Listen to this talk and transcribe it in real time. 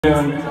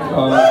And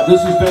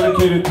this is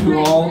dedicated to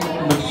all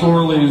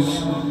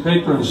McSorleys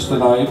patrons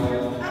tonight.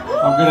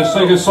 I'm going to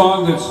sing a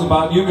song that's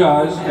about you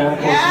guys, and of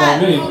course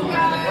about me.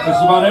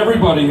 It's about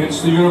everybody.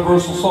 It's the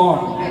universal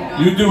song.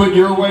 You do it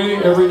your way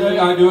every day,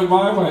 I do it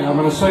my way. I'm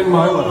going to sing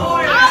my way.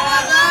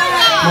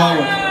 My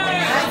way.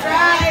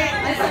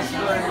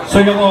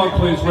 Sing along,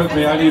 please, with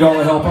me. I need all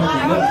the help I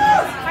can get.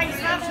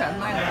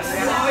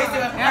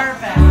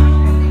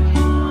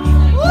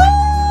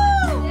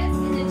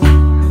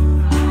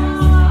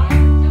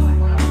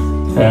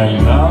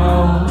 And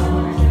now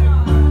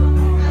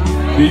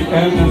the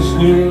end is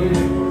near,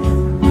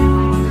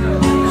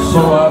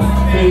 so I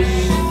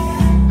face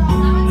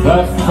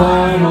that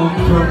final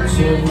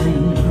curtain.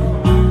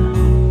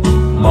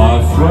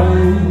 My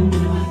friend,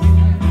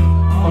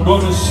 I'm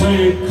going to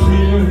say it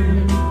clear.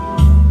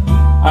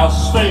 I'll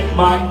state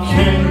my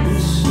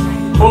case,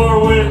 for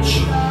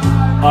which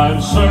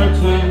I'm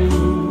certain.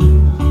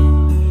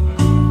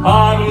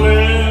 I've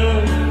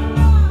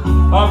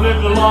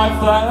lived a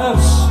life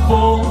that's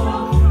full.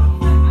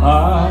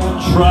 I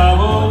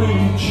travel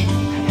each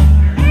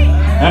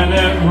and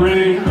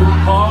every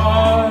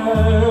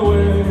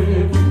highway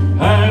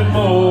and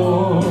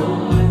more,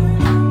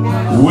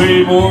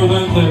 way more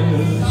than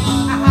this.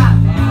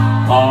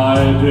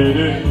 I did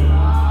it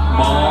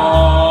my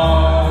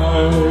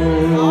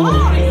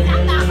way.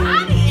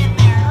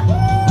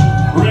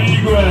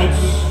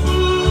 Regrets,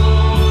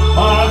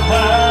 I've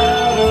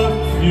had a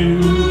few,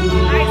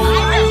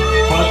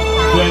 but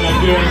then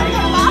again,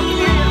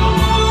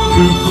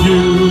 too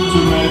few to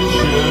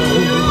mention.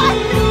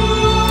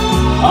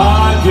 I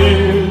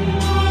did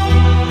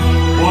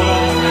what I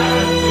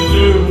had to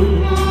do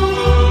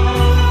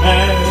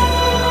and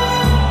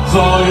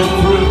saw it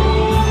through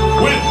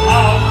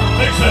without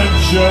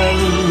exception.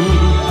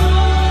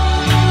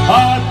 I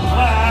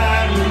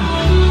planned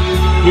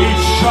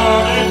each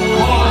charted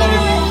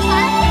course,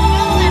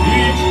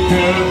 each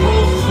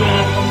careful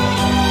step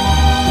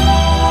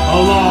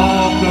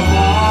along the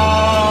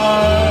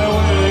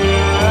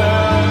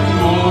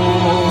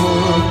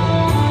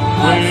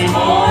way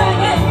more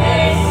than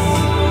this.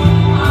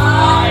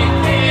 I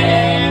did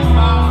it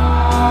my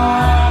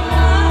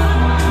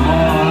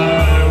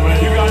way.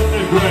 You guys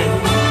did great.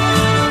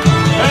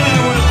 And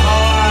it was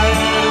hard.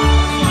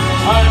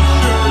 I'm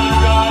sure you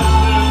guys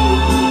knew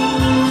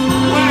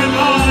when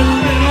I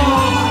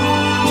felt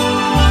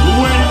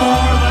way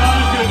more than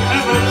I could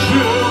ever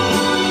chew.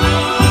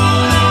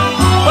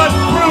 But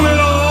through it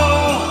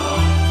all,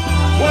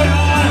 when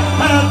I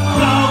had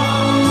doubt,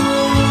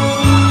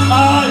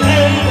 I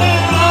ate it.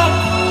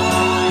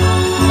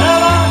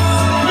 And I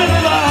cried,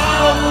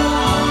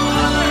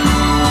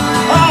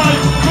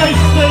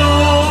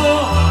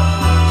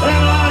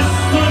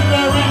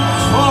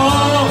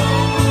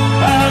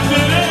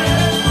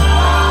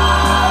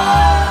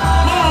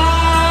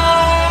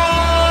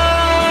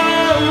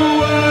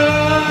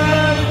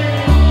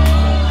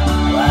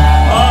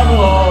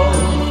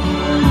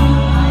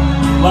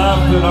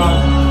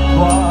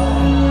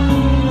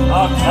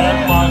 I've had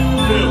my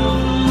fill,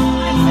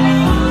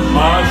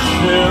 my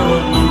share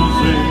of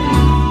losing.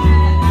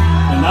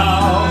 And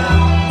now,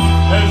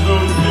 as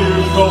those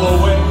tears go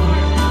away,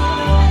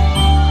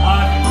 I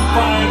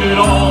find it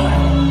all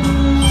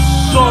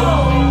so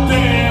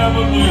damn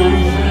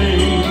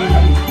amusing.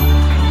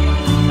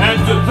 And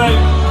to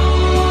think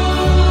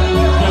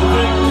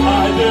I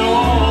did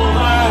all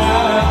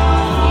that,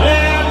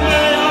 and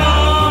they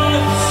all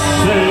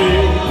say,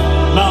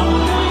 now,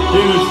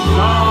 it was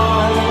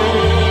my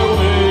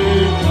way.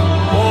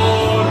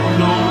 Oh,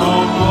 no, no,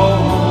 no,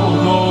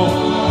 no,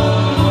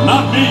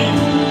 not me.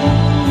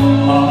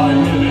 I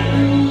did it.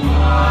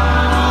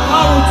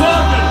 I was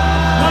talking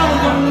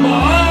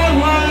my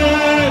way.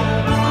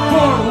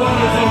 For what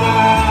is a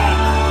man?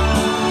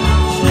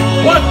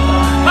 What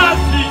has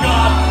he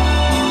got?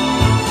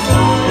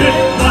 If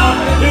not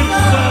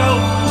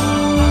himself,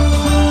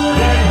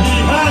 and he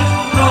has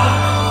not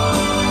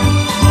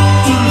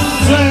to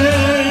say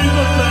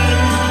the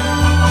thing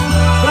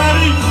that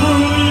he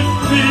truly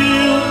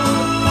feels,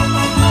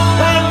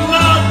 and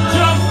not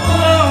just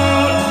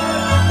one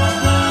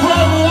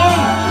from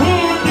one who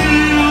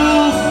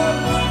kneels.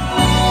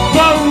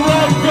 The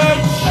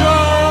record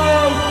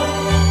shows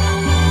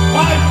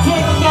I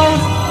took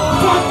those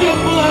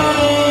fucking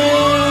blows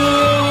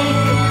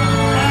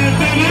and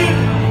did it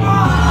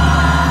my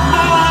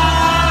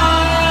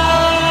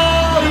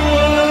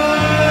way.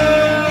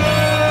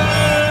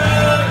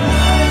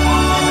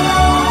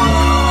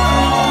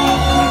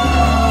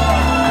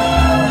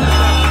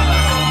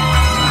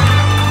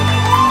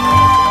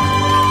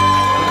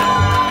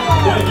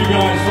 Thank you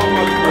guys so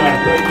much for that.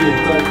 Thank you.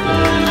 Thank you.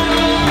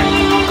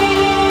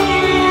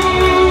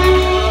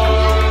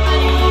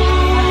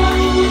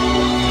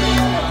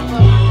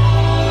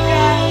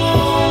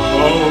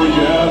 Oh,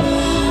 yes.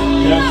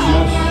 Yes,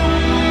 yes.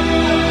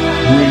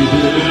 We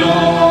did it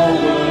all.